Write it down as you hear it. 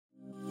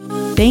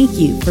Thank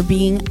you for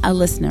being a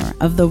listener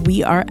of the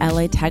We Are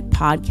LA Tech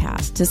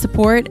podcast. To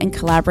support and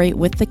collaborate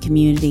with the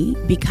community,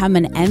 become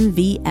an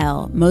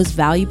MVL Most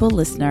Valuable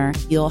Listener.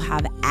 You'll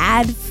have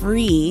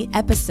ad-free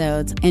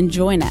episodes and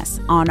join us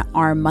on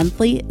our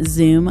monthly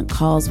Zoom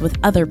calls with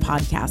other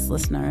podcast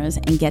listeners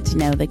and get to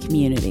know the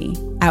community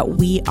at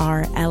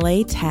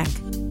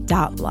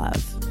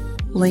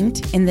wearelatech.love.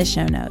 Linked in the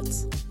show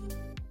notes.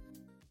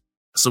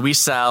 So we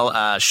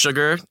sell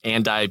sugar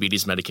and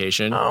diabetes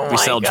medication. Oh we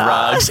sell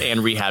God. drugs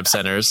and rehab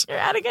centers. You're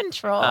out of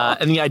control.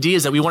 And the idea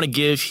is that we want to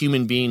give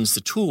human beings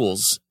the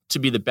tools to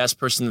be the best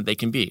person that they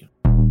can be.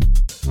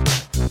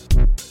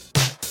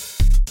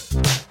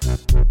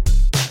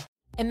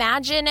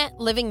 Imagine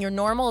living your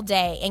normal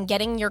day and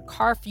getting your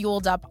car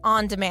fueled up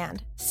on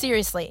demand.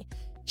 Seriously,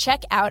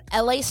 check out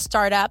LA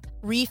Startup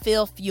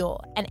Refill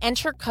Fuel and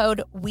enter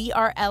code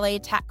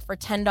WeAreLATech for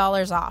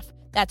 $10 off.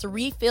 That's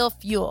Refill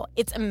Fuel.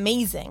 It's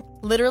amazing.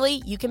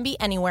 Literally, you can be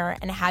anywhere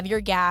and have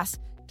your gas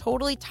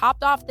totally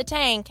topped off the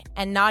tank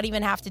and not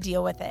even have to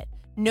deal with it.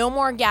 No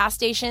more gas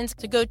stations.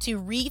 To go to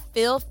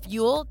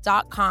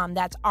refillfuel.com.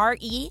 That's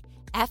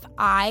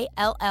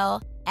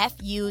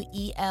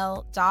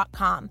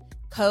REFILLFUEL.com.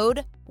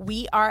 Code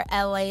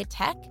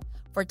WeAreLATech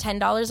for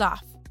 $10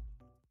 off.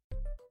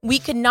 We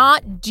could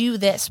not do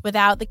this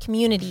without the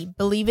community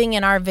believing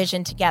in our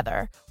vision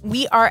together.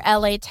 We Are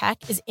LA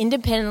Tech is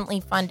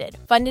independently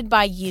funded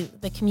by you,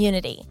 the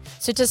community.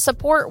 So to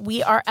support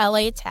We Are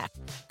LA Tech,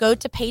 go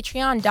to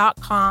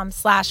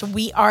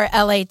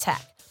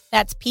patreon.com/WeAreLATech.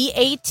 That's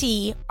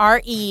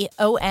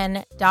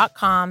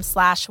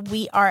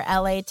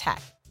patreon.com/WeAreLATech.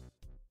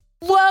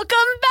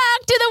 Welcome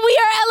back to the We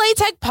Are LA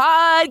Tech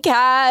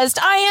podcast.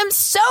 I am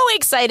so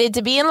excited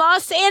to be in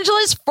Los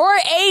Angeles for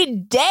a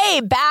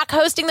day back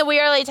hosting the We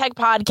Are LA Tech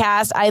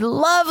podcast. I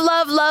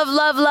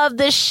love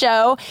this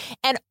show.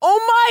 And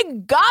oh my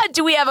God,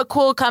 do we have a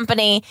cool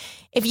company.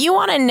 If you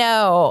want to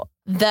know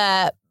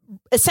the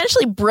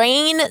essentially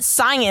brain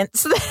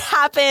science that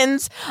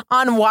happens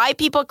on why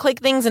people click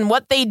things and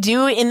what they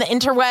do in the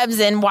interwebs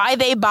and why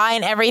they buy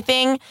and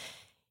everything,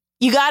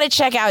 you got to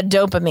check out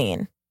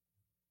Dopamine.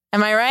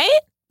 Am I right?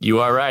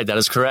 You are right. That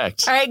is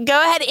correct. All right, go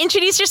ahead.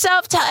 Introduce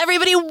yourself. Tell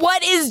everybody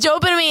what is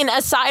dopamine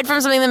aside from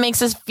something that makes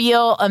us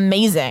feel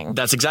amazing.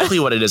 That's exactly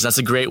what it is. That's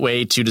a great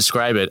way to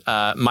describe it.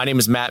 My name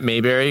is Matt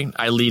Mayberry.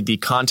 I lead the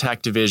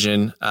contact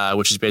division,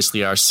 which is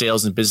basically our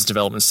sales and business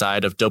development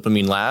side of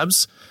Dopamine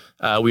Labs.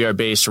 We are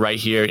based right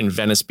here in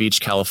Venice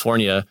Beach,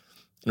 California.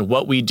 And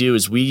what we do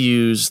is we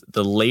use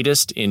the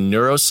latest in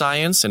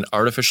neuroscience and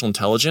artificial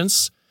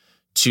intelligence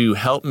to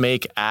help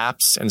make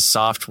apps and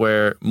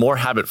software more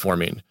habit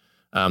forming.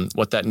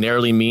 What that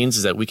narrowly means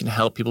is that we can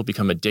help people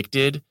become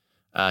addicted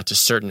to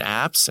certain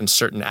apps and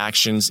certain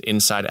actions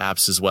inside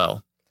apps as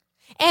well.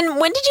 And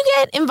when did you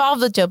get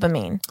involved with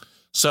Dopamine?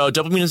 So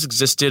Dopamine has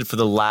existed for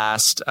the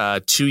last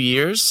 2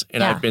 years,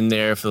 and I've been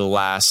there for the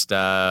last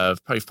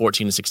probably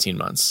 14 to 16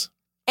 months.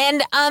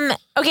 And,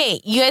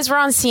 okay, you guys were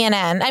on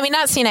CNN. I mean,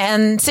 not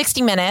CNN,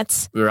 60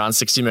 Minutes. We were on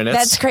 60 Minutes.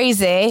 That's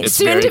crazy. It's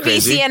soon very to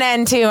crazy. be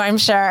CNN too, I'm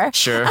sure.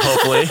 Sure,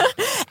 hopefully.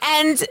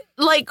 And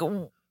like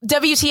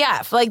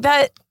WTF, like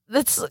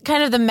that's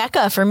kind of the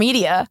mecca for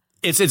media.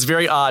 It's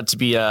very odd to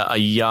be a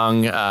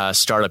young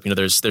startup. You know,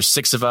 there's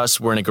 6 of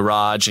us. We're in a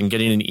garage, and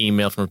getting an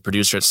email from a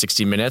producer at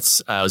 60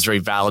 Minutes was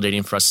very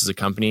validating for us as a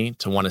company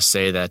to want to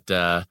say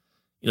that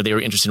they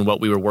were interested in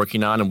what we were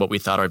working on and what we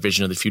thought our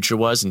vision of the future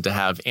was, and to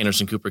have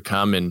Anderson Cooper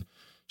come and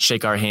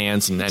shake our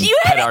hands and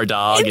pet our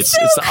dog. It's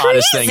the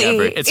oddest thing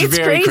ever. It's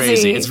very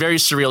crazy. It's very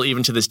surreal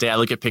even to this day. I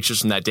look at pictures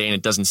from that day and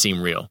it doesn't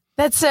seem real.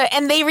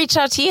 And they reached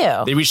out to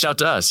you. They reached out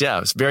to us. Yeah,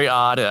 it's very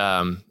odd.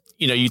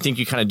 You think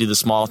you kind of do the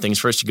small things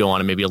first. You go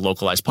on maybe a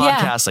localized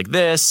podcast like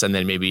this, and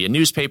then maybe a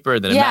newspaper,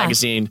 then a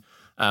magazine.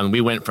 We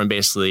went from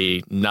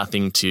basically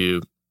nothing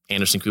to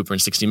Anderson Cooper in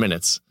 60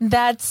 Minutes.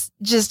 That's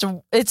just,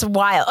 it's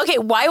wild. Okay,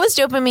 why was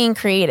Dopamine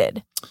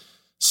created?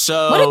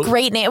 So what a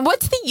great name.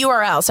 What's the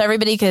URL so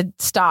everybody could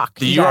stalk?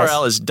 The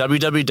URL is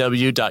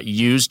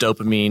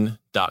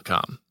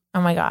www.usedopamine.com.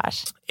 Oh my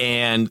gosh.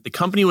 And the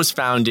company was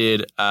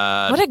founded.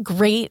 What a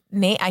great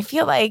name. I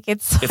feel like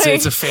it's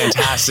a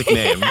fantastic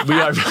name. We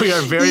are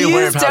very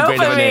aware of how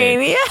great of a name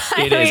it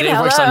is. It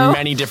works on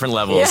many different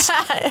levels.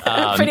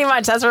 Yeah, pretty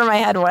much. That's where my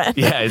head went.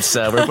 Yeah,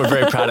 we're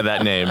very proud of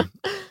that name.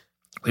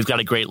 We've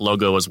got a great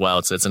logo as well.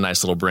 It's a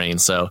nice little brain.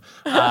 So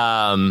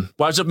why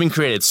was Dopamine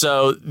created?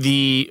 So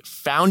the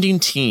founding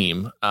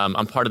team,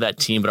 I'm part of that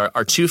team, but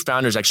our 2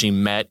 founders actually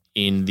met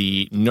in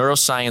the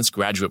neuroscience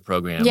graduate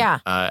program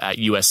at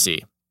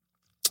USC.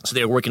 So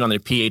they were working on their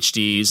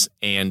PhDs,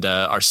 and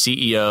our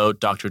CEO,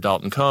 Dr.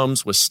 Dalton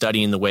Combs, was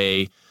studying the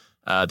way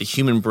the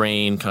human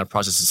brain kind of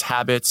processes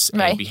habits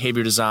and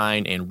behavior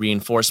design and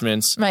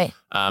reinforcements,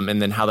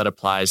 and then how that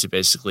applies to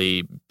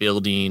basically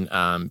building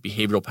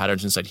behavioral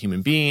patterns inside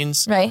human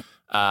beings.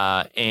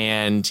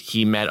 And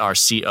he met our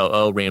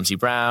COO, Ramsey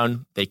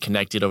Brown. They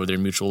connected over their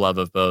mutual love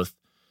of both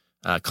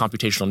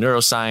computational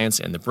neuroscience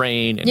and the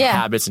brain and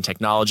habits and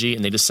technology,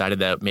 and they decided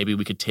that maybe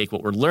we could take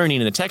what we're learning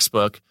in the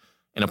textbook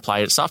and apply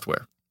it to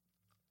software.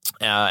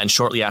 And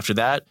shortly after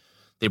that,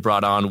 They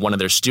brought on one of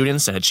their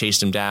students that had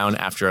chased him down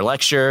after a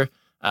lecture.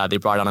 They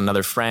brought on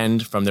another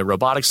friend from their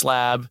robotics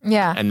lab.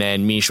 Yeah. And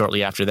then me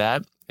shortly after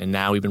that. And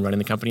now we've been running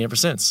the company ever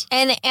since.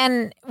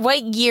 And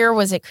what year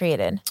was it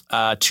created?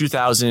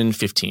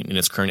 2015 in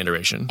its current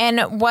iteration.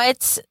 And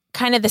what's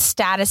kind of the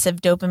status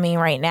of Dopamine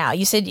right now?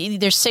 You said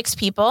there's 6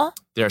 people.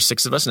 There are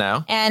 6 of us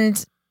now.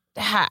 And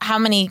how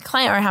many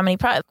client or how many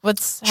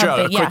products? Sure,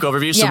 a quick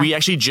overview. So we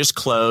actually just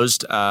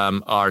closed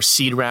our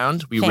seed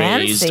round. We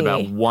raised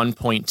about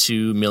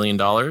 $1.2 million.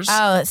 Oh,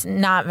 that's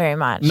not very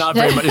much. Not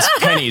very much. It's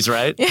pennies,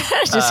 right?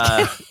 Just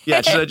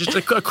kidding. Just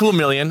a cool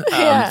million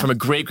from a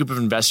great group of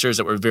investors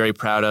that we're very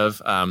proud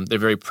of. They're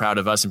very proud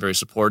of us and very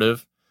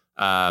supportive.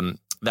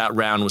 That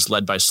round was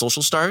led by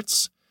Social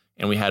Starts,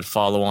 and we had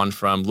follow-on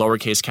from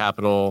Lowercase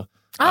Capital.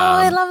 Oh,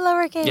 I love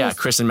Lowercase. Yeah,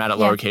 Chris and Matt at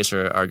Lowercase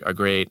are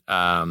great.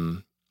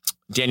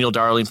 Daniel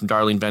Darling from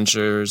Darling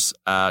Ventures,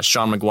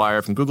 Sean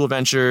McGuire from Google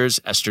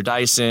Ventures, Esther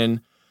Dyson,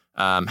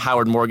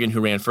 Howard Morgan,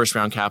 who ran First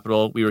Round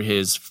Capital. We were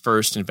his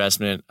first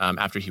investment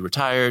after he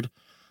retired.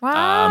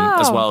 Wow.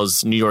 As well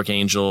as New York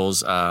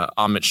Angels,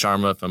 Amit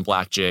Sharma from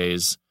Black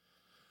Jays.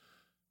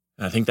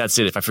 I think that's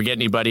it. If I forget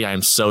anybody, I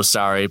am so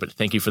sorry, but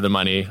thank you for the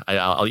money.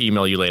 I'll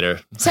email you later.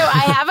 So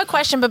I have a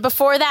question, but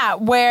before that,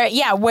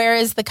 where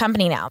is the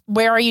company now?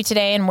 Where are you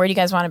today and where do you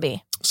guys want to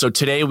be? So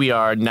today we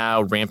are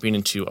now ramping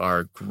into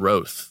our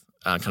growth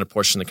kind of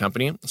portion of the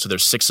company. So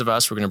there's 6 of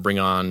us. We're going to bring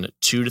on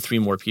 2 to 3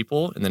 more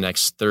people in the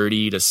next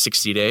 30 to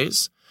 60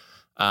 days.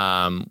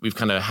 We've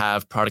kind of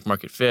have product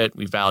market fit.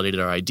 We've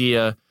validated our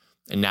idea.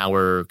 And now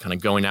we're kind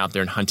of going out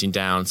there and hunting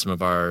down some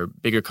of our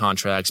bigger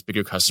contracts,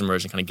 bigger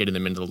customers, and kind of getting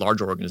them into the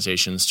larger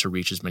organizations to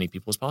reach as many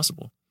people as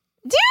possible.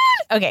 Dude!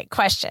 Okay,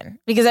 question.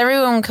 Because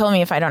everyone will kill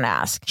me if I don't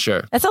ask.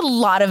 Sure. That's a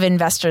lot of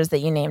investors that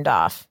you named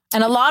off.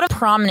 And a lot of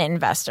prominent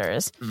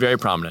investors. Very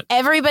prominent.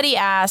 Everybody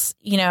asks,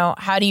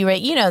 how do you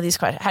raise, these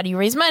questions. How do you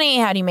raise money?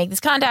 How do you make these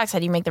contacts? How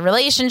do you make the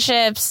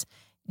relationships?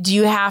 Do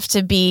you have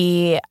to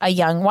be a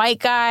young white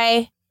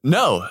guy?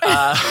 No.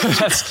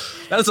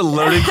 That's a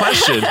loaded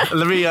question.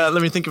 Let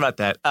me think about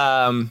that.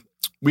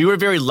 We were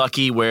very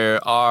lucky where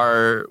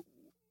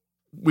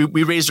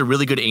we raised a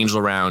really good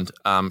angel round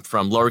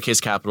from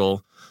Lowercase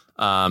Capital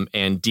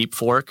and Deep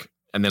Fork,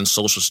 and then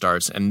Social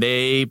Starts. And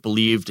they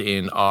believed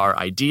in our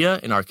idea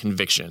and our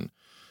conviction.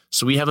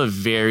 So we have a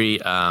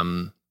very,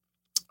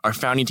 our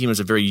founding team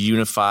has a very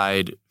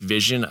unified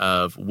vision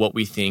of what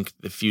we think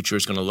the future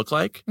is going to look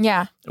like.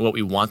 Yeah. And what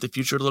we want the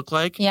future to look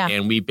like. Yeah.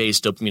 And we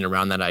based Dopamine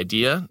around that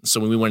idea. So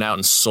when we went out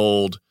and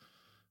sold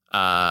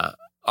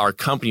our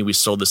company, we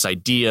sold this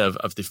idea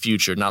of the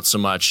future, not so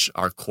much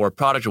our core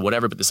product or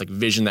whatever, but this like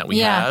vision that we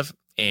have.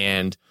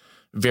 And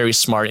very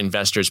smart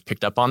investors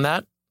picked up on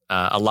that.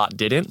 A lot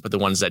didn't, but the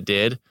ones that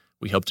did,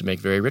 we hope to make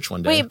very rich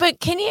one day. Wait, but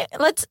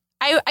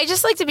I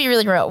just like to be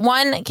really real.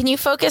 One, can you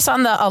focus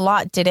on the a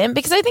lot didn't?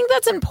 Because I think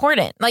that's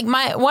important. Like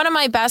one of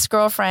my best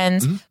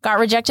girlfriends got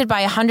rejected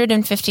by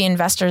 150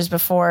 investors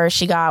before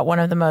she got one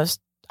of the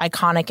most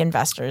iconic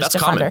investors to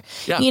fund her.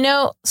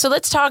 Yeah. So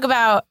let's talk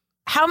about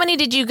how many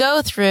did you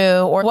go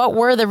through, or what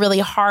were the really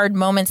hard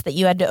moments that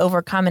you had to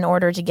overcome in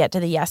order to get to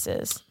the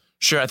yeses?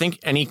 Sure. I think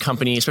any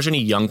company, especially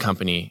any young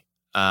company,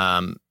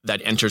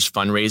 that enters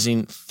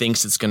fundraising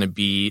thinks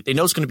they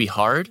know it's going to be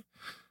hard.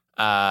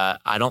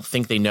 I don't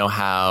think they know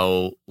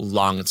how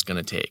long it's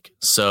going to take.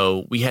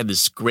 So we had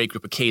this great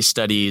group of case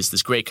studies,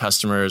 this great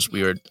customers.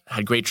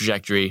 Had great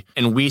trajectory,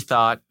 and we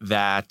thought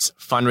that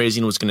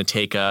fundraising was going to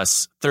take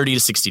us 30 to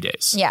 60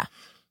 days. Yeah.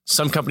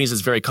 Some companies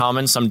it's very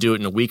common. Some do it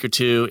in a week or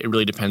 2. It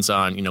really depends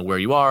on where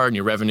you are and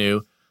your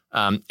revenue.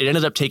 It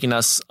ended up taking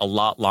us a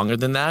lot longer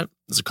than that.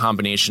 It's a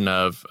combination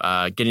of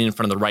getting in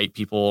front of the right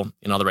people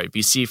in all the right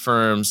VC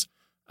firms.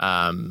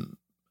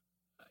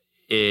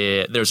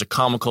 There's a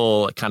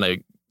comical kind of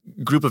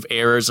group of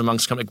errors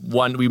amongst companies.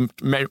 We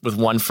met with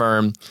one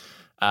firm.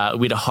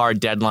 We had a hard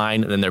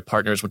deadline, and then their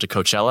partners went to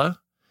Coachella,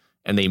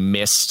 and they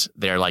missed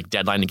their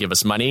deadline to give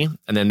us money.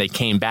 And then they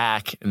came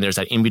back, and there's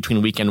that in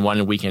between weekend 1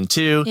 and weekend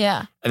 2. Yeah.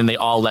 And then they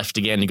all left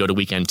again to go to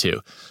weekend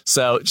 2.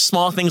 So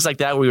small things like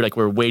that, where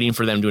we're waiting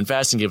for them to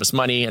invest and give us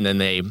money, and then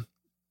they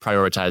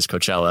prioritize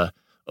Coachella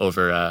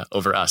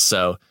over us.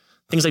 So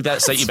things like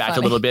that set you back a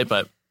little bit,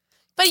 but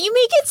you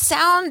make it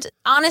sound,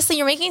 honestly,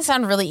 you're making it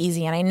sound really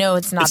easy, and I know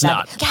it's not.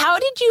 How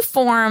did you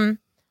form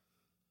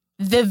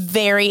the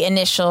very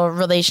initial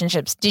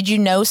relationships? Did you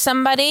know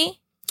somebody?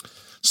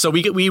 So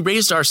we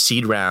raised our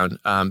seed round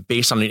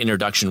based on an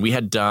introduction. We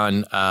had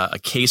done a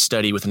case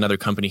study with another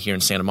company here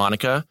in Santa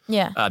Monica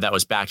that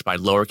was backed by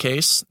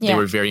Lowercase. They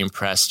were very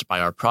impressed by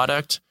our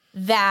product.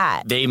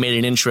 They made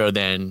an intro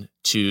then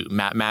to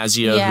Matt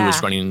Mazzio, who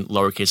was running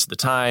Lowercase at the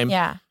time.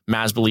 Yeah.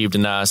 Maz believed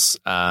in us,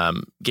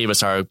 gave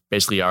us our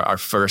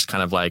first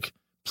kind of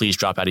please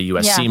drop out of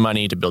USC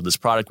money to build this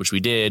product, which we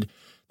did.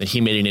 Then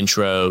he made an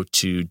intro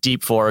to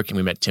Deep Fork, and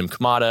we met Tim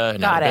Kamada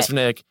and Adam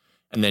Besvinick.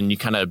 And then you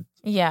kind of,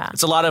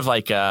 it's a lot of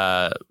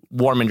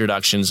warm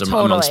introductions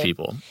amongst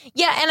people.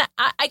 Yeah. And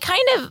I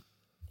kind of,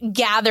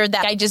 gathered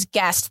that. I just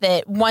guessed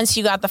that once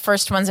you got the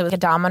first ones, it was a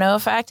domino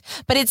effect.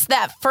 But it's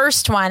that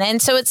first one.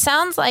 And so it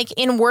sounds like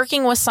in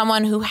working with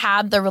someone who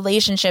had the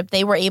relationship,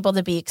 they were able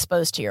to be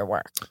exposed to your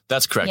work.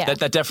 That's correct. Yeah.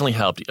 That definitely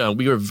helped.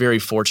 We were very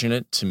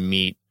fortunate to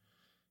meet,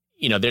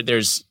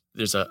 there's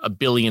a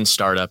billion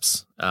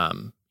startups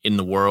in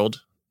the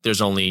world.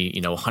 There's only,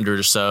 100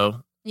 or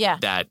so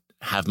that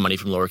have money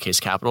from lowercase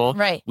capital.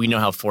 Right. We know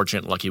how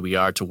fortunate and lucky we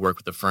are to work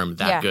with a firm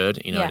that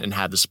good, and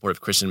have the support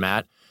of Chris and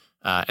Matt.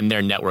 And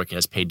their network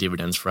has paid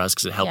dividends for us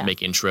because it helped make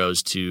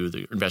intros to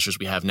the investors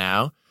we have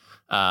now.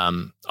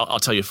 I'll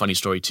tell you a funny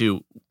story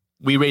too.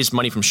 We raised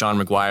money from Sean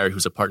McGuire,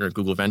 who's a partner at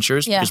Google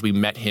Ventures, because we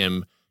met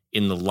him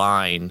in the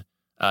line,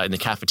 in the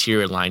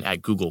cafeteria line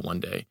at Google one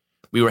day.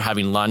 We were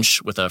having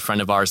lunch with a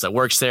friend of ours that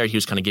works there. He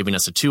was kind of giving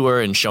us a tour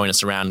and showing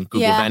us around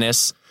Google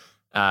Venice.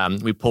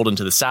 We pulled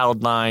into the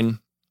salad line,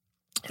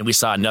 and we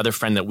saw another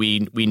friend that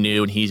we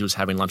knew, and he was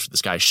having lunch with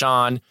this guy,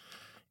 Sean.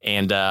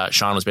 And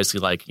Sean was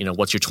basically like,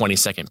 what's your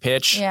 20-second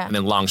pitch? Yeah. And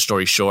then long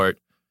story short,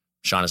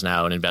 Sean is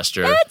now an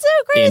investor That's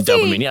so crazy. in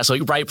Dopamine. Yeah, so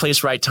right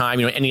place, right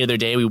time. Any other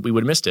day, we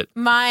would have missed it.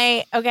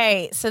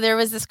 So there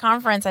was this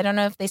conference, I don't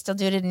know if they still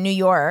do it in New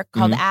York,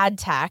 called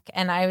Addtech,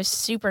 and I was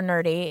super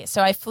nerdy.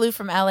 So I flew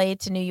from LA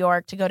to New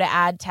York to go to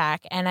Addtech,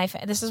 and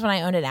this is when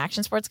I owned an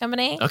action sports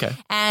company. Okay.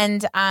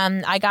 And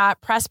I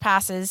got press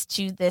passes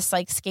to this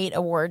skate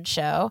award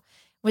show.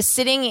 Was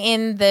sitting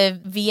in the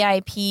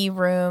VIP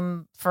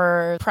room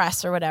for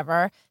press or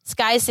whatever. This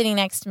guy's sitting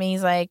next to me.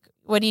 He's like,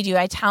 what do you do?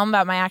 I tell him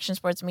about my action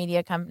sports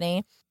media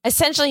company.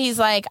 Essentially, he's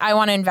like, I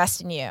want to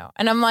invest in you.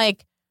 And I'm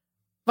like,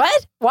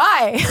 what?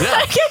 Why?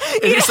 Yeah.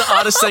 It's the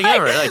oddest thing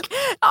ever.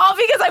 All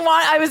because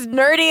I was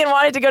nerdy and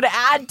wanted to go to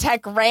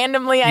Addtech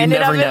randomly. I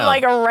ended up in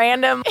a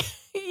random...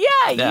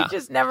 You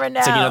just never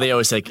know. It's they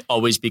always say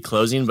always be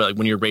closing, but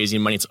when you're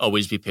raising money, it's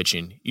always be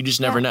pitching. You just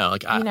never know.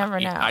 You never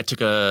know. I took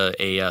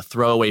a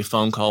throwaway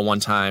phone call one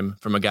time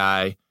from a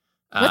guy.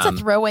 What's a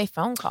throwaway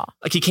phone call?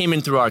 He came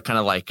in through our kind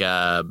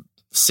of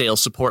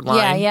sales support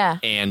line. Yeah.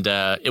 And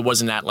it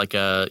wasn't at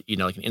an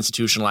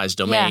institutionalized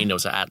domain. It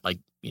was at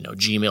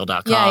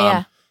gmail.com.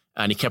 Yeah.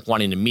 And he kept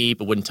wanting to meet,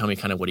 but wouldn't tell me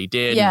kind of what he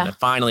did. Yeah. And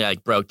finally, I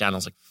broke down. I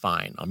was like,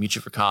 fine, I'll meet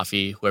you for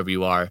coffee, whoever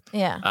you are.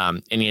 Yeah.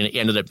 And he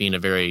ended up being a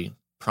very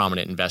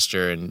prominent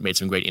investor and made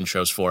some great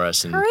intros for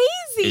us. And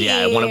crazy.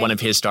 Yeah, one of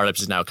his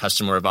startups is now a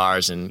customer of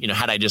ours. And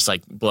had I just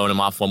blown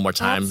him off one more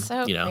time, that's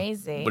so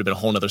crazy. Would have been a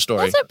whole nother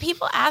story. That's what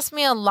people ask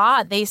me a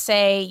lot. They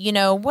say,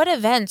 what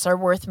events are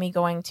worth me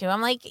going to?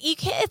 I'm like,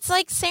 it's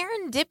like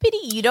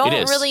serendipity. You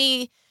don't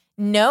really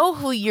know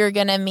who you're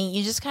going to meet.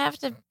 You just kind of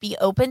have to be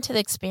open to the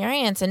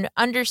experience and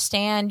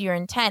understand your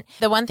intent.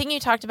 The one thing you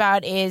talked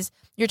about is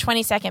your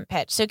 20-second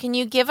pitch. So can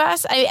you give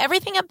us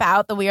everything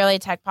about the We Are LA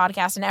Tech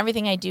podcast, and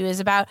everything I do is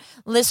about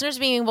listeners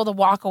being able to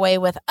walk away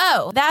with,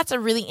 oh, that's a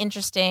really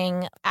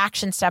interesting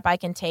action step I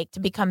can take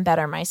to become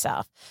better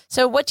myself.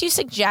 So what do you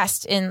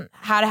suggest in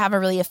how to have a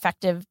really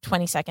effective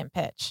 20-second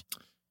pitch?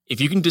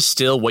 If you can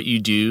distill what you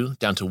do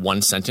down to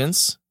one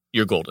sentence,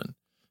 you're golden.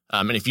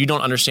 And if you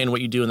don't understand what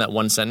you do in that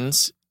one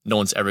sentence, no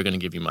one's ever going to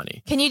give you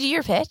money. Can you do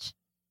your pitch?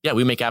 Yeah,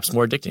 we make apps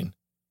more addicting.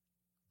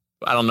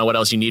 I don't know what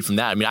else you need from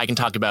that. I mean, I can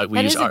talk about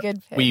we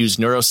use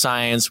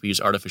neuroscience, we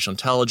use artificial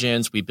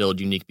intelligence, we build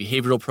unique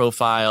behavioral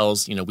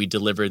profiles. We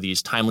deliver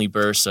these timely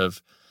bursts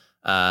of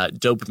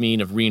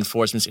dopamine, of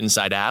reinforcements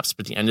inside apps.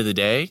 But at the end of the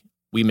day,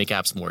 we make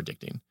apps more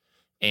addicting.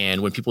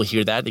 And when people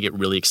hear that, they get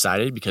really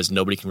excited because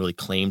nobody can really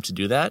claim to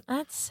do that.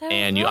 That's so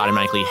And you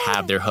automatically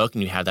have their hook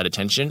and you have that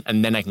attention.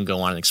 And then I can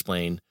go on and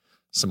explain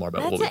some more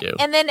about what we do.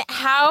 And then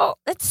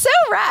that's so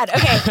rad.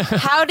 Okay.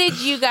 How did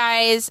you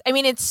guys,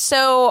 it's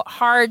so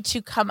hard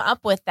to come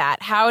up with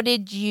that. How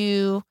did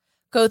you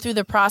go through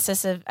the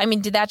process of,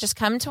 did that just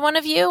come to one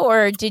of you,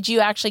 or did you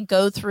actually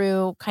go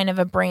through kind of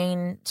a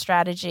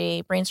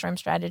brainstorm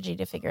strategy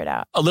to figure it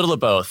out? A little of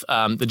both.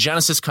 The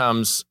genesis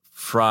comes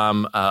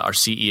from our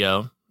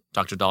CEO,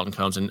 Dr. Dalton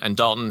Combs, and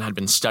Dalton had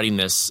been studying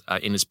this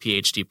in his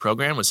PhD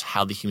program, was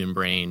how the human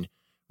brain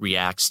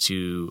reacts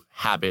to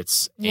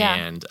habits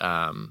and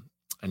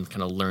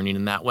kind of learning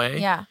in that way.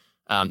 Yeah.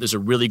 There's a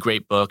really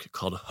great book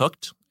called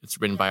Hooked.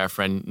 It's written by our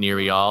friend Nir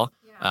Eyal.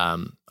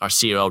 Our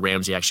CEO,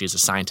 Ramsey, actually is a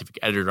scientific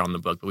editor on the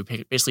book. But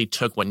we basically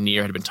took what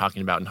Nir had been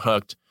talking about in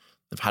Hooked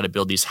of how to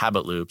build these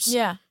habit loops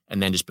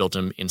and then just built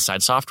them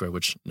inside software,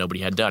 which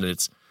nobody had done. And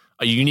it's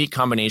a unique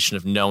combination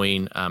of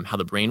knowing how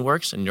the brain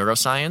works and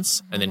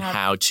neuroscience and then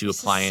how to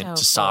apply it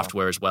to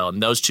software as well.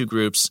 And those two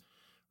groups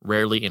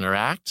rarely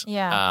interact.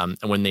 Yeah.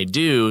 And when they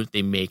do,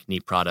 they make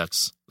neat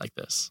products like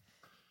this.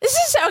 This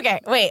is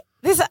okay. Wait,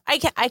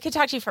 I could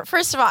talk to you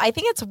first of all. I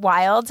think it's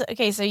wild.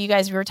 Okay, so you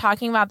guys, we were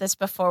talking about this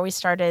before we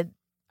started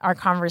our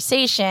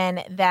conversation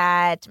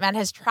that Matt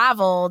has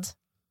traveled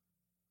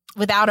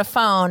without a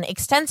phone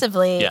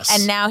extensively,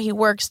 and now he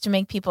works to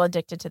make people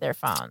addicted to their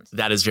phones.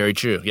 That is very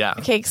true. Yeah.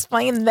 Okay,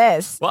 explain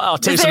this. Well, I'll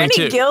tell you something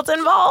too. Is there any guilt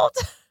involved?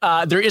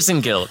 There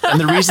isn't guilt, and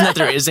the reason that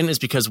there isn't is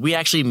because we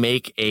actually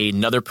make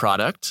another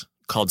product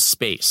called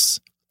Space.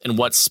 And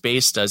what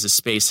Space does is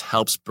Space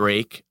helps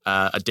break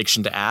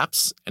addiction to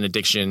apps and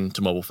addiction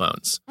to mobile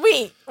phones.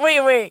 Wait.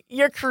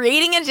 You're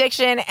creating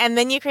addiction and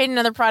then you create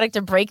another product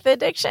to break the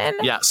addiction?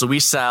 Yeah. So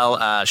we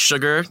sell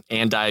sugar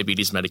and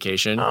diabetes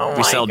medication. Oh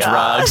We sell God.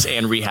 drugs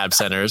and rehab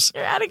centers.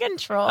 You're out of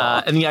control.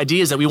 And the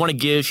idea is that we want to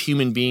give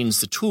human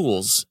beings the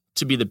tools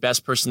to be the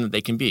best person that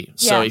they can be.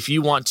 So Yeah. if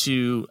you want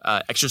to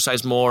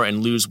exercise more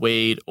and lose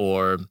weight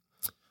or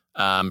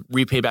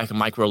repay back a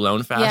micro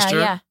loan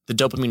faster, the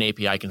Dopamine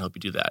API can help you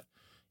do that.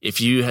 If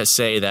you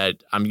say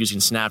that I'm using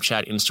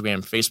Snapchat, Instagram,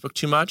 Facebook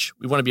too much,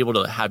 we want to be able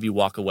to have you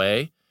walk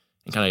away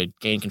and kind of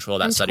gain control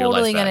of that side of your life.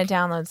 I'm totally back. going to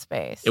download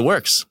Space. It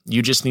works.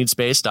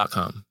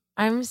 YouJustNeedSpace.com.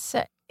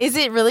 Is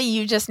it really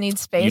You Just Need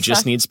Space?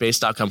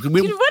 YouJustNeedSpace.com. Dude,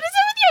 what is it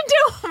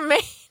with your domain?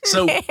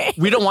 So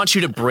we don't want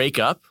you to break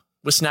up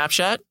with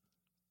Snapchat.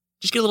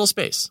 Just get a little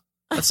space.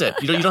 That's it.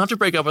 You don't have to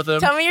break up with them.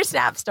 Tell me your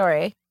Snap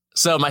story.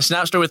 So my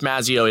Snap story with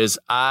Mazio is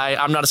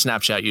I'm not a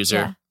Snapchat user.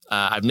 Yeah.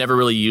 I've never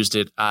really used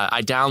it.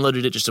 I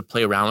downloaded it just to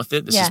play around with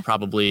it. This is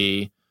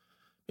probably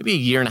maybe a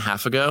year and a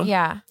half ago.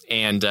 Yeah.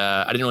 And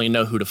I didn't really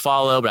know who to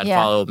follow, but I'd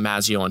follow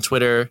Mazio on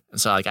Twitter. And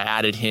so I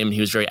added him.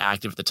 He was very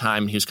active at the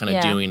time. He was kind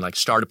of doing like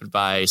startup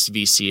advice,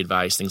 VC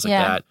advice, things like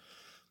that.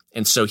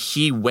 And so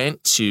he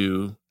went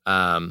to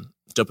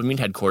Dopamine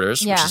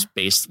headquarters, which is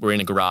based, we're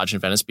in a garage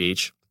in Venice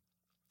Beach.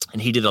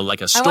 And he did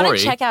a story. I want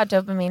to check out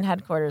Dopamine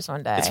headquarters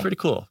one day. It's pretty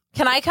cool.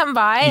 Can I come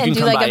by and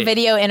do like a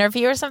video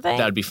interview or something?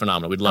 That would be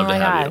phenomenal. We'd love to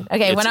have you.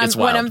 Okay, when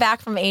I'm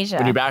back from Asia.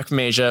 When you're back from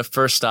Asia,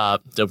 first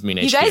stop, Dopamine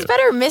HQ. You guys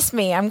better miss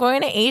me. I'm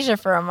going to Asia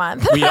for a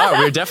month. We are.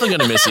 We're definitely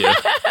going to miss you.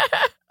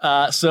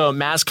 So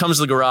Maz comes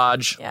to the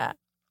garage. Yeah.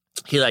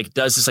 He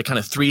does this kind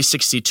of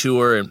 360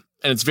 tour, and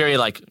it's very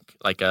like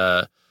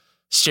a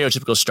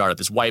stereotypical startup.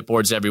 There's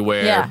whiteboards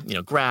everywhere,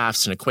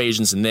 graphs and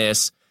equations and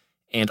this.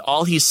 And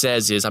all he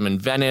says is, I'm in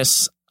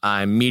Venice.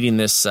 I'm meeting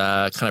this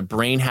kind of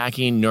brain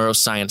hacking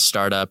neuroscience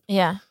startup.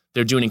 Yeah.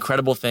 They're doing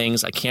incredible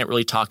things. I can't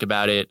really talk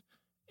about it.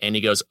 And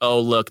he goes, oh,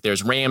 look,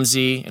 there's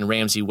Ramsey and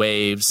Ramsey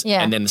waves.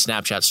 Yeah. And then the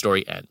Snapchat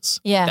story ends.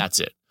 Yeah. That's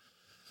it.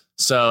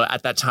 So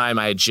at that time,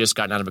 I had just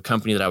gotten out of a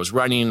company that I was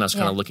running. I was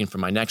kind of looking for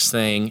my next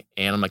thing.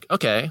 And I'm like,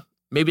 okay,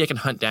 maybe I can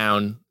hunt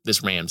down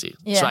this Ramsey.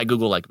 Yeah. So I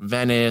Google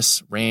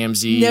Venice,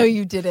 Ramsey. No,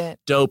 you didn't.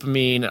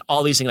 Dopamine,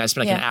 all these things. I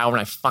spent an hour and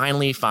I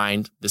finally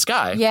find this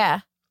guy. Yeah.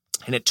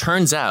 And it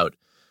turns out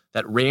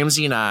that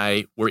Ramsey and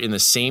I were in the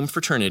same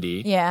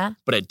fraternity,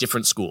 but at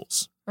different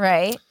schools.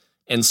 Right.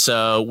 And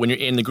so when you're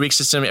in the Greek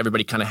system,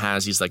 everybody kind of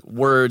has these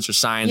words or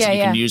signs that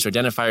you can use to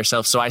identify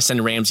yourself. So I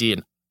send Ramsey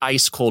an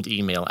ice cold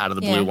email out of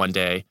the blue one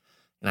day,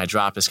 and I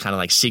drop this kind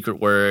of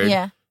secret word.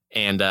 Yeah.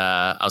 And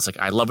I was like,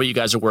 I love what you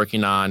guys are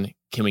working on.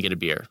 Can we get a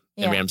beer?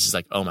 Yeah. And Ramsey's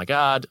like, oh my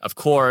God, of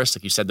course.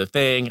 You said the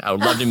thing. I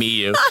would love to meet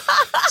you.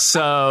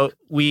 So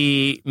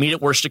we meet at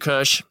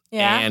Worcestercush,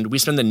 and we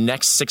spend the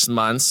next 6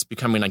 months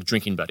becoming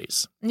drinking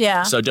buddies.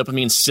 Yeah. So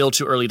Dopamine's still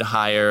too early to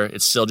hire.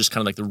 It's still just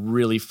kind of the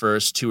really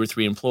first 2 or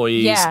 3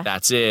 employees. Yeah.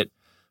 That's it.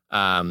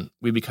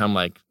 We become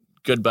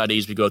good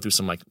buddies. We go through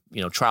some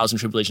trials and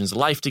tribulations of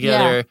life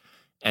together. Yeah.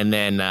 And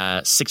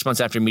then 6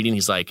 months after meeting,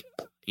 he's like,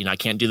 I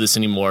can't do this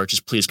anymore.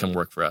 Just please come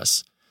work for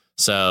us.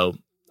 So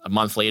a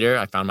month later,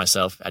 I found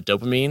myself at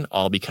Dopamine,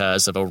 all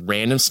because of a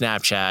random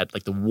Snapchat,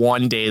 the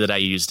one day that I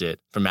used it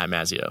from Matt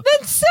Mazzio.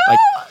 That's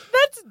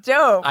that's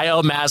dope. I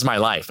owe Maz my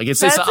life. It's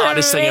the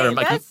oddest thing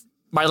ever.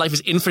 My life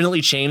has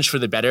infinitely changed for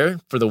the better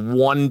for the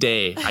one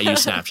day I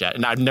used Snapchat,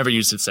 and I've never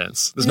used it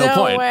since. There's no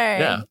point. Way.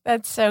 Yeah.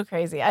 That's so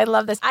crazy. I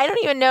love this. I don't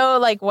even know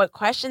what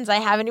questions I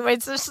have anymore.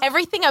 It's just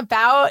everything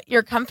about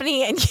your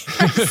company, and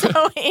you're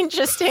so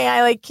interesting.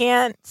 I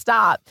can't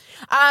stop.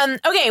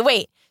 Okay,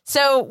 wait.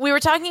 So we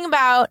were talking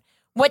about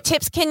what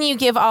tips can you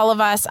give all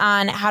of us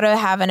on how to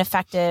have an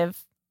effective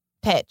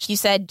pitch? You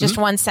said just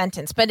one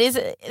sentence, but it's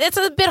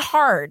a bit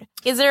hard.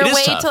 Is there a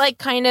way to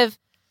kind of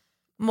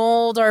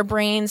mold our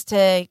brains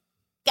to?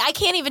 I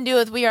can't even do it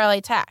with We Are LA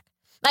Tech.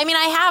 I mean,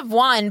 I have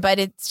one, but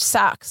it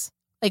sucks.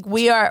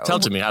 Tell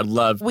it to me. I'd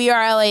love. We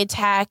Are LA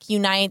Tech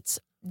unites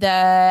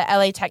the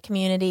LA Tech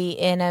community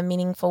in a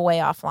meaningful way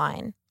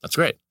offline. That's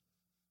great.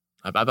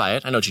 I buy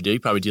it. I know what you do. You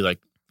probably do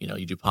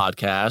you do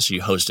podcasts, or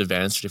you host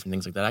events, or different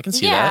things like that. I can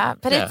see that. Yeah,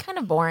 but it's kind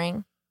of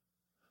boring.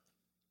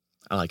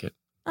 I like it.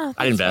 Oh, thanks,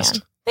 I'd invest.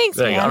 Man. Thanks,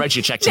 there you man. go. I'll write you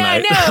a check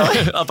tonight.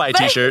 No. I'll buy a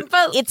t-shirt.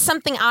 But it's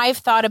something I've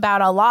thought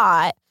about a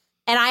lot,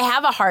 and I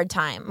have a hard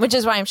time, which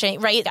is why I'm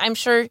saying, right? I'm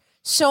sure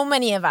so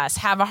many of us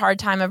have a hard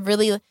time of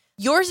really.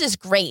 Yours is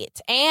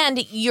great,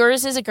 and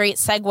yours is a great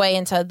segue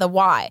into the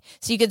why.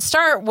 So you could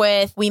start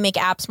with, we make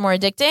apps more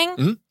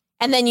addicting,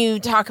 and then you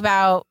talk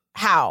about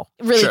how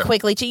really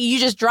quickly. You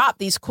just drop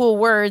these cool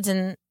words,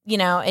 and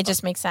it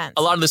just makes sense.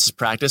 A lot of this is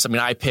practice. I mean,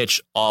 I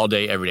pitch all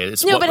day, every day.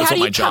 That's but what how do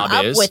my you job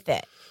come is. Up with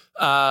it?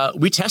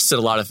 We tested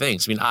a lot of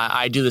things. I mean,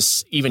 I do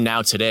this even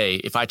now today.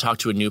 If I talk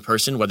to a new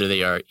person, whether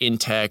they are in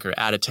tech or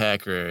out of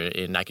tech or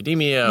in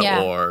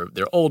academia or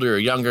they're older or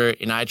younger,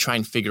 and I try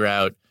and figure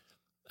out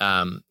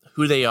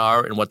who they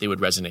are and what they would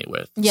resonate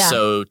with. Yeah.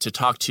 So to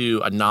talk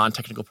to a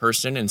non-technical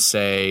person and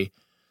say,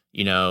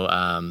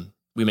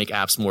 we make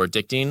apps more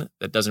addicting.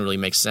 That doesn't really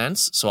make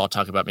sense. So I'll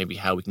talk about maybe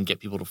how we can get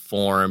people to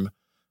form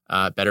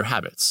better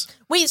habits.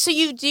 Wait, so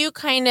you do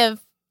kind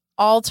of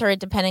alter it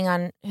depending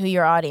on who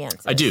your audience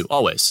is? I do,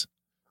 always.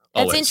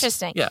 That's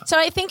interesting. Yeah. So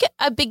I think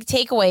a big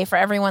takeaway for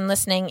everyone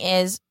listening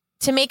is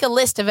to make a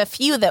list of a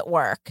few that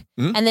work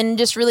and then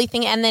just really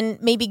think, and then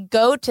maybe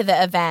go to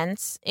the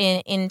events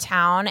in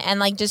town and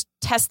like just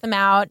test them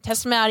out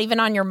even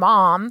on your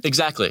mom.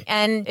 Exactly.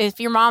 And if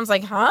your mom's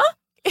like, huh?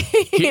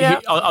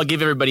 I'll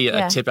give everybody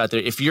a tip out there.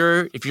 If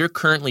you're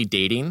currently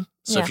dating,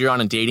 so if you're on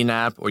a dating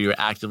app or you're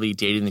actively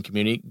dating the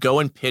community, go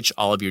and pitch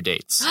all of your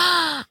dates.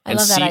 I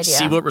love that idea.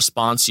 See what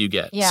response you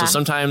get. Yeah. So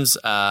sometimes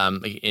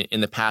in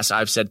the past,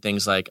 I've said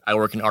things like, I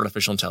work in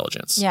artificial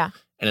intelligence. Yeah.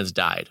 And it's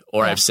died.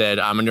 Or I've said,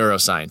 I'm a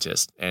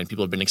neuroscientist, and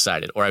people have been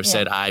excited. Or I've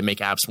said, I make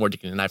apps more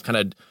addicting. And I've kind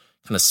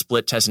of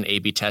split test and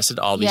A/B tested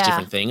all these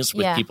different things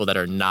with people that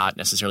are not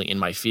necessarily in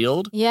my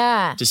field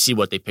to see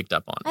what they picked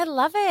up on. I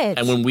love it.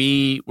 And when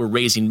we were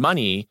raising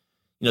money,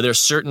 there are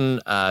certain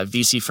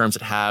VC firms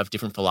that have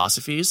different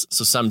philosophies.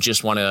 So some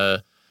just want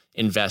to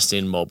invest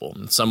in mobile,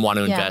 and some want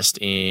to invest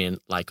in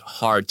like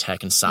hard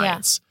tech and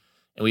science.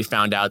 And we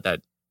found out that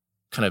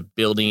kind of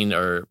building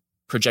or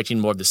projecting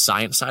more of the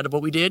science side of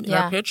what we did in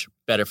our pitch,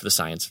 better for the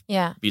science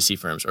VC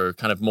firms, or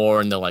kind of more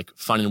in the like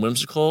fun and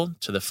whimsical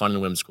to the fun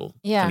and whimsical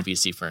kind of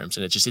VC firms.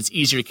 And it's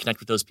easier to connect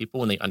with those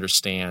people when they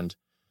understand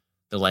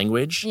the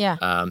language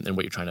and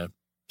what you're trying to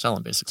sell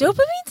them, basically.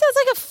 Dopamine sounds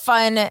like a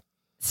fun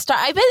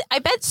start. I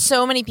bet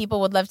so many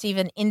people would love to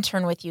even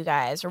intern with you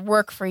guys or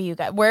work for you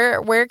guys.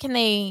 Where can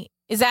they?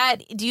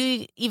 Do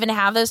you even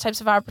have those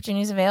types of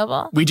opportunities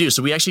available? We do.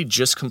 So we actually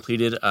just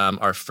completed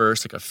our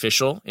first like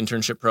official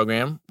internship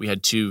program. We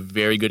had 2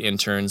 very good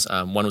interns.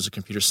 One was a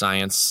computer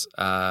science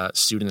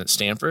student at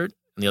Stanford,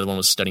 and the other one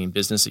was studying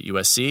business at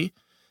USC.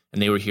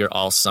 And they were here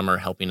all summer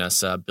helping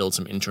us build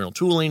some internal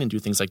tooling and do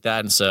things like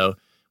that. And so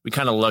we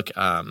kind of look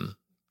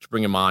to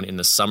bring them on in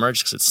the summer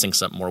just because it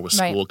syncs up more with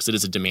school, because it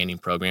is a demanding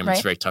program.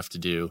 It's very tough to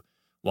do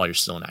while you're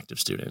still an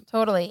active student.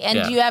 Totally.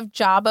 And do you have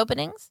job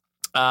openings?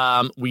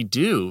 We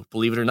do,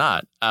 believe it or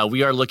not.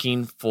 We are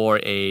looking for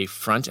a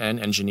front-end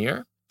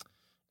engineer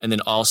and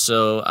then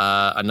also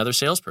another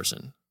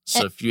salesperson.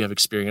 So if you have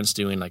experience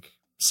doing like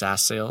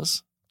SaaS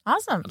sales,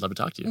 awesome, I'd love to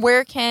talk to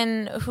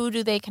you. Who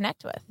do they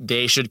connect with?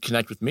 They should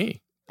connect with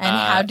me. And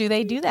how do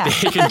they do that?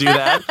 They can do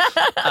that.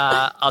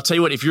 I'll tell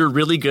you what, if you're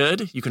really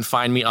good, you can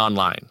find me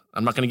online.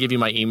 I'm not going to give you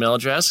my email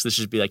address. This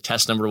should be like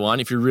test number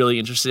 1. If you're really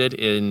interested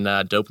in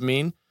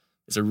dopamine,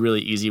 it's a really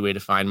easy way to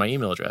find my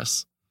email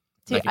address.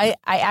 Dude, I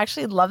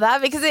actually love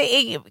that because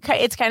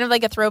it's kind of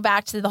like a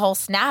throwback to the whole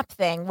Snap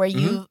thing where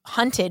you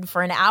hunted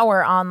for an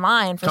hour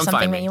online for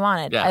something that you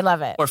wanted. Yeah. I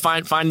love it. Or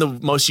find the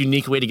most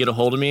unique way to get a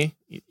hold of me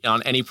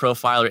on any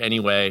profile or any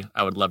way.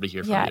 I would love to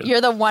hear from you. Yeah,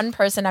 you're the one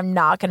person I'm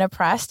not going to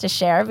press to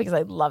share because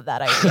I love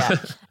that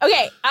idea.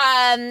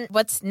 Okay,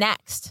 what's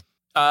next?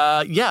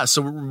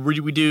 So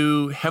we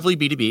do heavily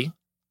B2B.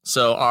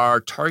 So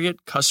our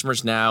target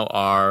customers now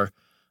are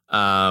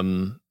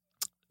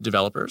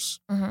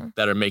developers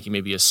that are making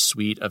maybe a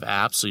suite of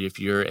apps. So if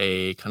you're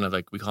a kind of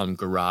like, we call them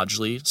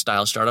Garagely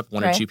style startup,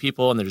 1 or 2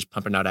 people, and they're just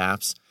pumping out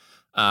apps,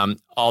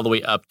 all the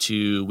way up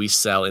to we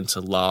sell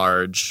into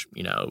large,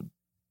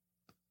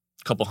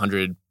 couple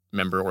hundred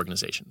member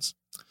organizations.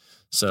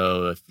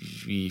 So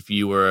if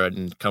you were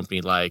a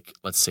company like,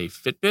 let's say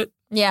Fitbit,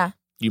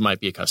 you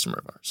might be a customer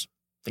of ours,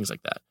 things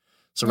like that.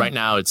 So right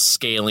now it's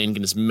scaling,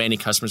 getting as many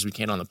customers as we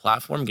can on the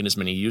platform, getting as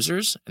many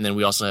users. And then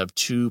we also have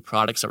 2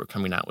 products that we're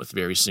coming out with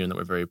very soon that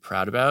we're very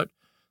proud about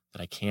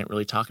that I can't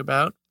really talk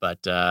about. But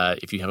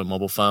if you have a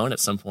mobile phone, at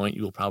some point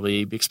you will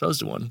probably be exposed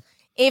to one.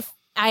 If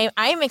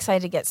I'm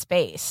excited to get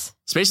Space.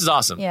 Space is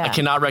awesome. Yeah. I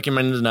cannot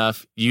recommend it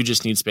enough. You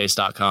just need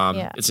space.com.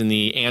 Yeah. It's in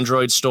the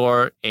Android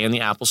store and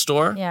the Apple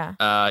store. Yeah.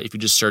 If you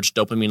just search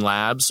Dopamine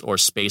Labs or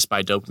Space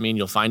by Dopamine,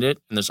 you'll find it.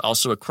 And there's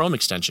also a Chrome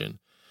extension.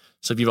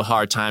 So if you have a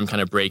hard time kind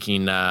of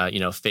breaking,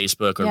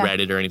 Facebook or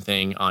Reddit or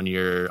anything on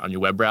your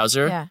web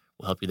browser,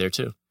 we'll help you there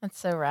too. That's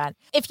so rad.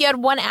 If you had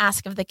one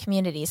ask of the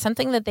community,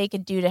 something that they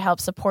could do to help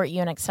support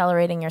you in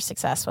accelerating your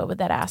success, what would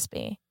that ask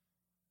be?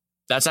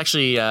 That's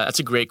actually that's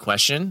a great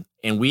question,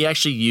 and we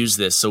actually use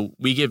this. So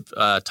we give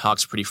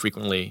talks pretty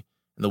frequently.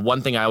 And the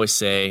one thing I always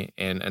say,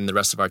 and the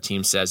rest of our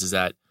team says, is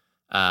that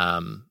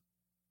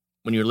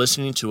when you're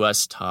listening to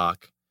us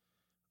talk,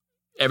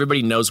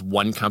 everybody knows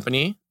one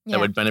company that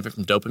would benefit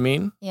from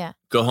dopamine. Yeah.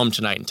 Go home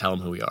tonight and tell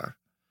them who we are.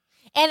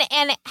 And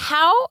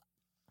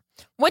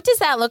what does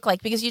that look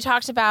like? Because you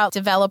talked about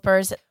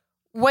developers.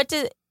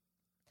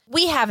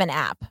 We have an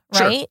app,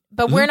 right? Sure.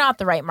 But we're not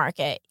the right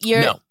market.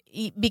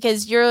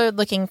 Because you're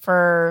looking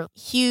for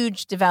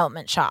huge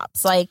development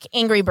shops like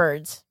Angry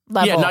Birds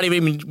level. Yeah, not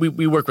even,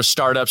 we work with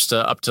startups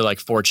up to like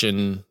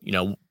Fortune,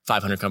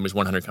 500 companies,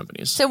 100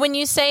 companies. So when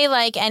you say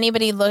like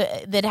anybody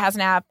that has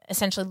an app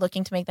essentially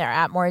looking to make their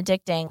app more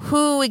addicting,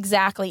 who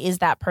exactly is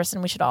that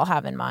person we should all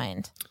have in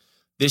mind?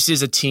 This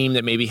is a team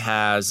that maybe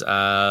has,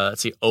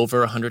 let's say, over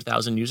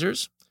 100,000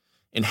 users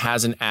and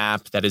has an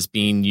app that is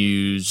being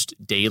used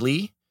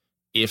daily.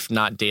 If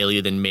not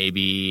daily, then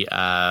maybe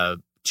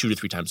 2 to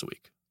 3 times a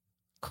week.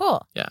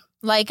 Cool. Yeah.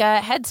 Like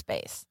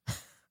Headspace.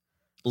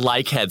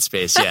 Like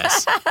Headspace,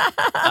 yes.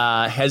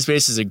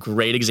 Headspace is a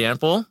great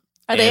example.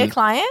 Are they a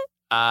client?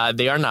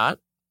 They are not,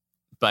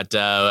 but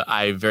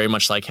I very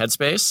much like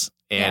Headspace.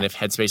 And if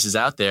Headspace is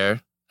out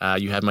there,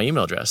 you have my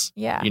email address.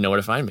 Yeah. You know where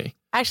to find me.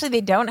 Actually,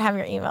 they don't have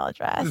your email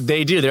address.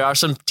 They do. There are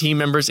some team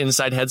members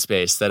inside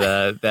Headspace that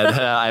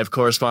I have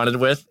corresponded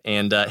with.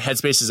 And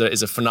Headspace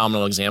is a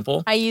phenomenal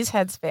example. I use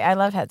Headspace. I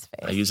love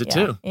Headspace. I use it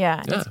too.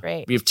 Yeah, it's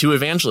great. We have 2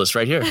 evangelists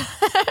right here.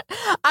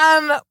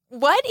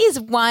 What is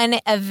one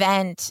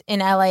event in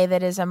LA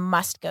that is a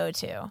must go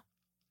to?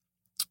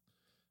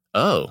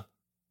 Oh,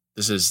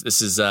 this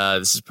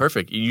is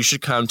perfect. You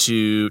should come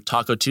to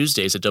Taco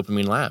Tuesdays at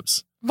Dopamine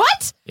Labs.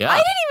 What? Yeah. I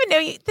didn't even know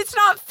you. That's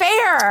not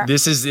fair.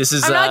 This is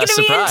I'm not going to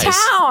be in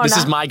town. This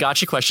is my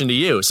gotcha question to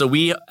you. So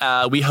we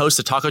host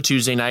a Taco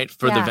Tuesday night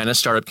for the Venice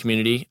startup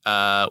community.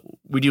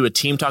 We do a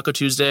team Taco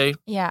Tuesday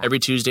every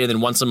Tuesday.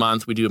 Then once a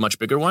month, we do a much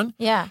bigger one.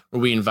 Yeah.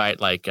 Where we invite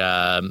like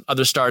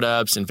other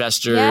startups,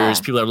 investors,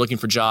 people that are looking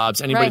for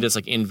jobs, anybody that's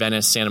like in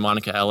Venice, Santa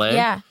Monica, LA.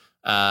 Yeah.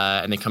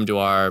 And they come to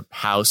our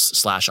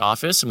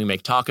house/office and we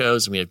make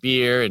tacos and we have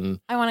beer and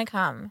I want to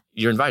come.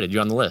 You're invited.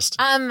 You're on the list.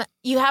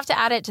 You have to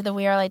add it to the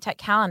We Are LA Tech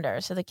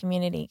calendar so the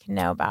community can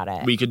know about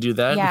it. We could do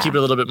that. Yeah. We keep it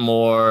a little bit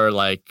more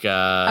like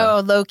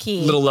low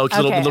key. Little low key,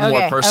 a little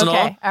more personal.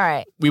 Okay. All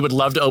right. We would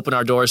love to open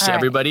our doors to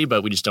everybody,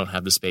 but we just don't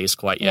have the space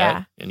quite yet.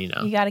 Yeah. And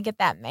you got to get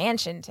that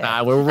mansion too.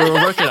 We're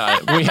working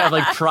on it. We have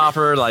like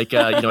proper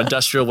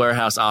industrial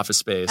warehouse office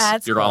space.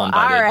 You're all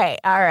invited.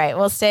 All right.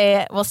 We'll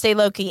stay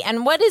low key.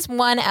 And what is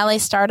one LA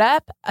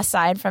startup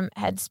aside from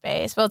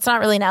Headspace? Well, it's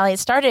not really an LA. It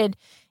started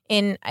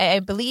in,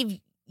 I believe,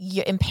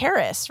 in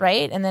Paris,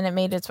 right? And then it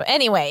made its way.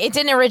 Anyway, it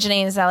didn't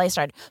originate as LA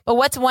started. But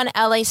what's one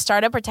LA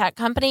startup or tech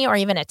company or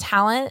even a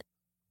talent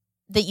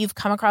that you've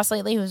come across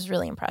lately who's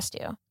really impressed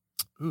you?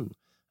 Ooh.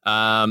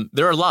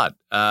 There are a lot.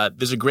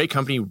 There's a great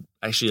company,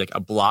 actually like a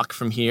block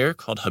from here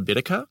called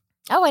Habitica.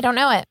 Oh, I don't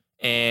know it.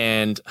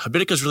 And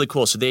Habitica is really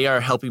cool. So they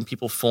are helping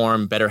people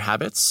form better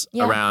habits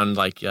around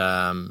like,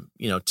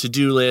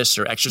 to-do lists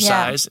or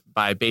exercise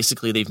by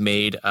basically they've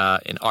made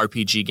an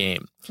RPG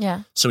game.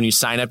 Yeah. So when you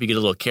sign up, you get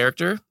a little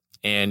character.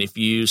 And if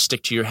you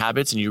stick to your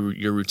habits and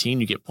your routine,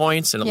 you get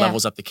points and it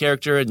levels up the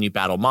character and you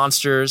battle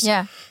monsters.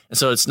 Yeah. And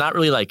so it's not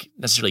really like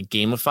necessarily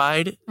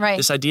gamified,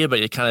 this idea, but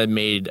it kind of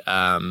made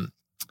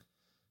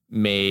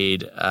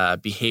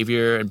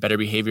behavior and better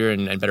behavior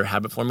and better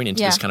habit forming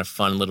into this kind of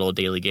fun little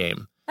daily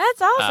game.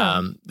 That's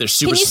awesome. They're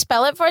super. Can you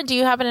spell it for it? Do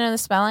you happen to know the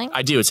spelling?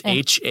 I do. It's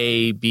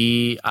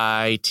Habitica,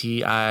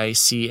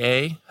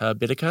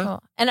 Habitica.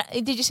 Cool. And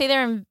did you say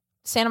they're in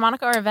Santa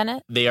Monica or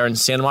Venice? They are in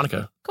Santa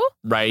Monica. Cool.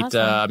 Right,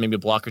 awesome. Maybe a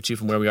block or 2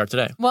 from where we are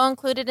today. We'll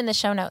include it in the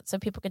show notes so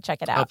people could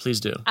check it out. Oh, please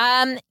do.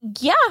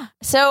 Yeah.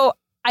 So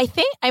I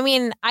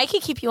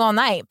could keep you all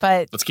night,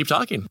 but let's keep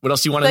talking. What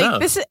else do you want to know?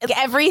 This is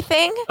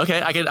everything.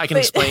 Okay, I can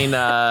explain.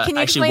 Can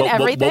you actually,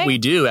 explain what we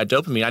do at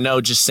Dopamine. I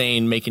know just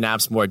saying making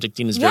apps more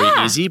addicting is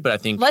very easy, but I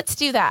think let's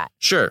do that.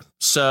 Sure.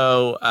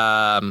 So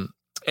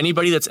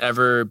anybody that's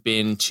ever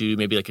been to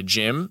maybe like a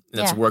gym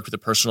and that's worked with a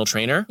personal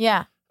trainer.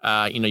 Yeah.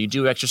 You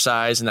do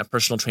exercise and that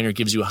personal trainer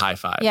gives you a high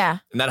five. Yeah.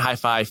 And that high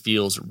five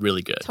feels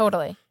really good.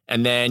 Totally.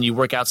 And then you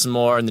work out some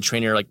more and the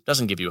trainer like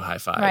doesn't give you a high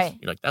five. Right.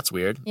 You're like, that's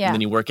weird. Yeah. And then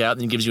you work out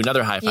and he gives you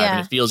another high five and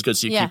it feels good.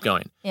 So you keep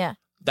going. Yeah.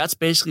 That's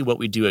basically what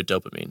we do at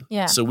Dopamine.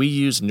 Yeah. So we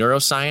use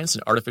neuroscience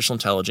and artificial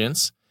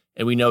intelligence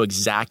and we know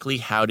exactly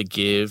how to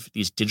give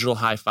these digital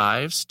high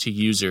fives to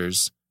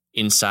users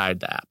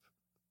inside the app.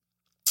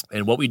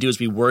 And what we do is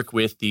we work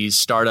with these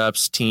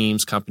startups,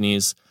 teams,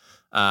 companies,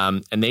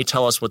 and they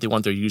tell us what they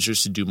want their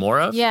users to do more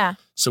of. Yeah.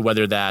 So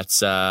whether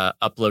that's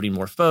uploading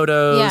more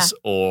photos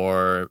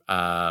or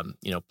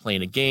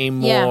playing a game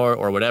more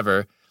or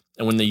whatever.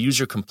 And when the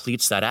user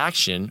completes that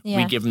action,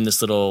 we give them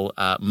this little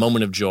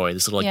moment of joy,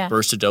 this little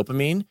burst of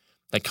dopamine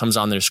that comes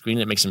on their screen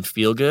that makes them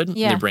feel good.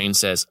 Yeah. And their brain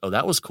says, oh,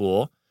 that was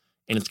cool.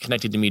 And it's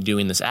connected to me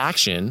doing this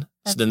action.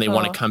 That's so then they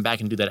want to come back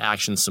and do that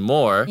action some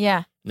more. Yeah.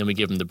 And then we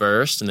give them the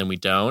burst, and then we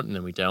don't, and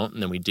then we don't,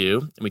 and then we do.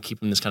 And we keep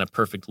them in this kind of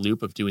perfect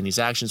loop of doing these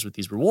actions with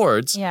these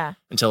rewards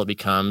until it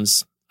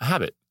becomes a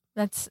habit.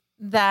 That's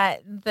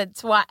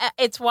why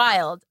it's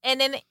wild.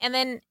 And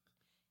then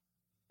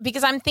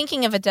because I'm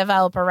thinking of a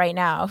developer right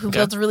now who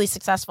builds really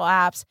successful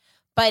apps,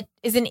 but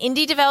can an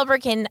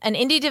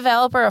indie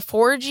developer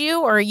afford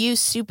you, or are you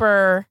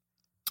super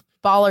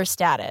baller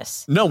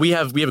status? No, we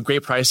have a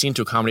great pricing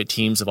to accommodate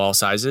teams of all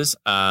sizes.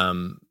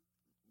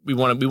 We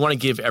want to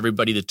give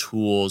everybody the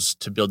tools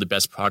to build the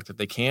best product that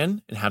they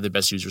can and have the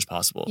best users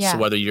possible. Yeah. So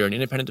whether you're an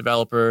independent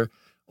developer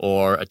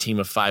or a team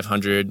of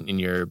 500 in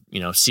your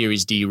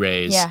Series D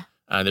raise,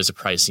 there's a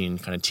pricing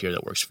kind of tier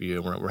that works for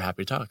you, and we're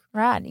happy to talk.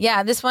 Rad.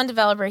 Yeah, this one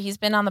developer, he's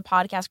been on the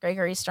podcast,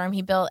 Gregory Storm.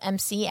 He built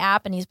MC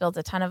app, and he's built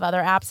a ton of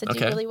other apps that do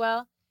really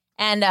well.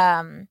 And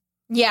I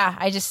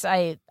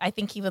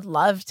think he would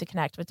love to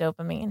connect with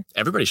Dopamine.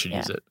 Everybody should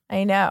use it.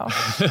 I know.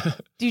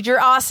 Dude,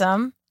 you're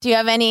awesome. Do you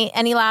have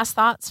any last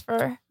thoughts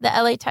for the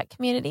LA Tech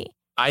community?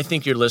 I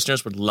think your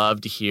listeners would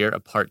love to hear a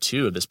part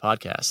 2 of this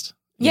podcast.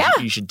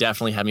 you should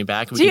definitely have me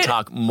back. We can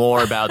talk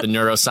more about the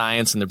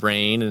neuroscience and the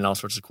brain and all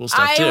sorts of cool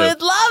stuff too. I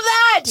would love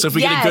that. So if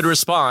we get a good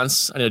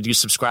response, I know, do you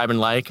subscribe and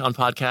like on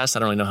podcasts? I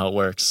don't really know how it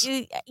works.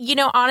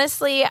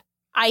 Honestly,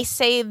 I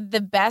say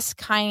the best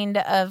kind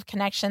of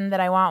connection that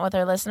I want with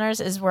our listeners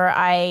is where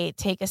I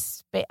take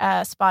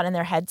a spot in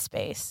their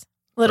headspace.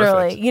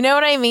 Literally. Perfect. You know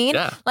what I mean?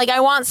 Yeah. Like,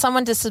 I want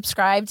someone to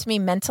subscribe to me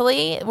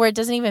mentally where it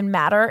doesn't even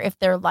matter if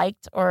they're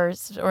liked or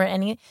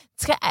any.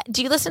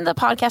 Do you listen to the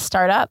podcast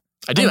Startup?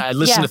 I do. I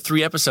listened to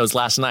 3 episodes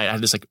last night. I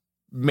had this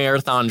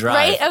marathon drive.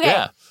 Right? Okay.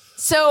 Yeah.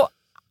 So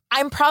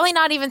I'm probably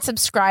not even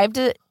subscribed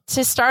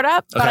to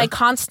Startup, but I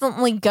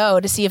constantly go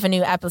to see if a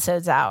new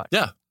episode's out.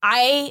 Yeah.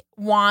 I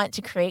want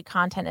to create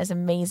content as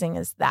amazing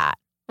as that.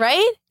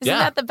 Right? Isn't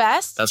that the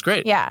best? That's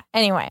great. Yeah.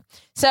 Anyway,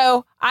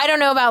 so I don't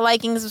know about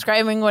liking,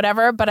 subscribing,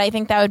 whatever, but I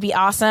think that would be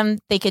awesome.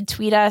 They could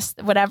tweet us,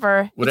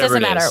 whatever. It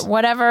doesn't matter.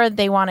 Whatever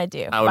they want to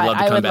do. I would love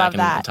to come back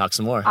and talk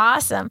some more.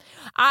 Awesome.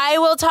 I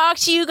will talk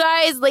to you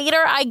guys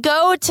later. I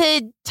go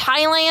to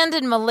Thailand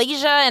and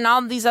Malaysia and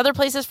all these other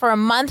places for a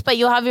month, but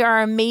you'll have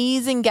our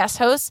amazing guest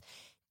hosts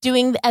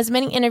doing as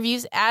many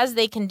interviews as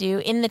they can do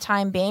in the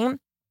time being.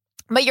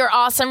 But you're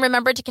awesome.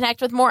 Remember to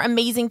connect with more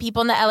amazing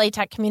people in the LA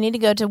Tech community.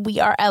 Go to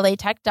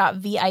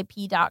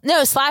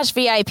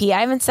wearelatech.vip.no/VIP. I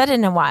haven't said it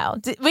in a while.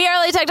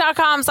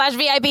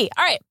 wearelatech.com/VIP.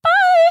 All right.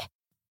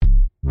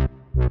 Bye.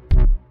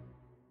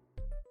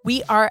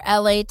 We Are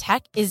LA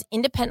Tech is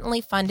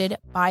independently funded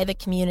by the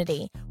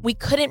community. We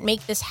couldn't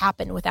make this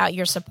happen without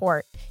your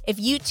support. If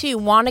you too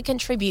want to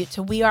contribute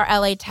to We Are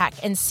LA Tech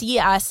and see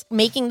us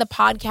making the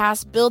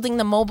podcast, building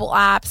the mobile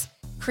apps,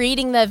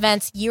 creating the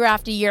events year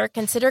after year,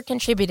 consider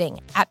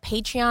contributing at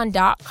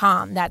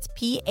patreon.com. That's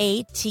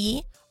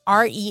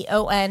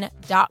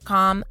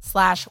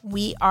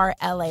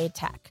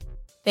patreon.com/wearelatech.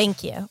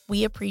 Thank you.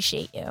 We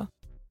appreciate you.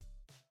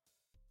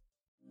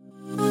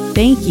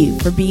 Thank you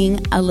for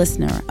being a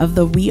listener of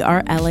the We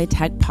Are LA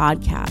Tech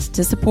podcast.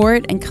 To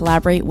support and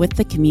collaborate with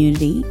the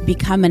community,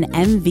 become an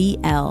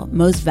MVL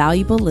Most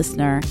Valuable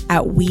Listener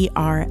at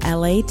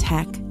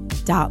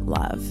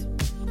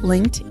wearelatech.love.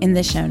 Linked in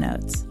the show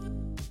notes.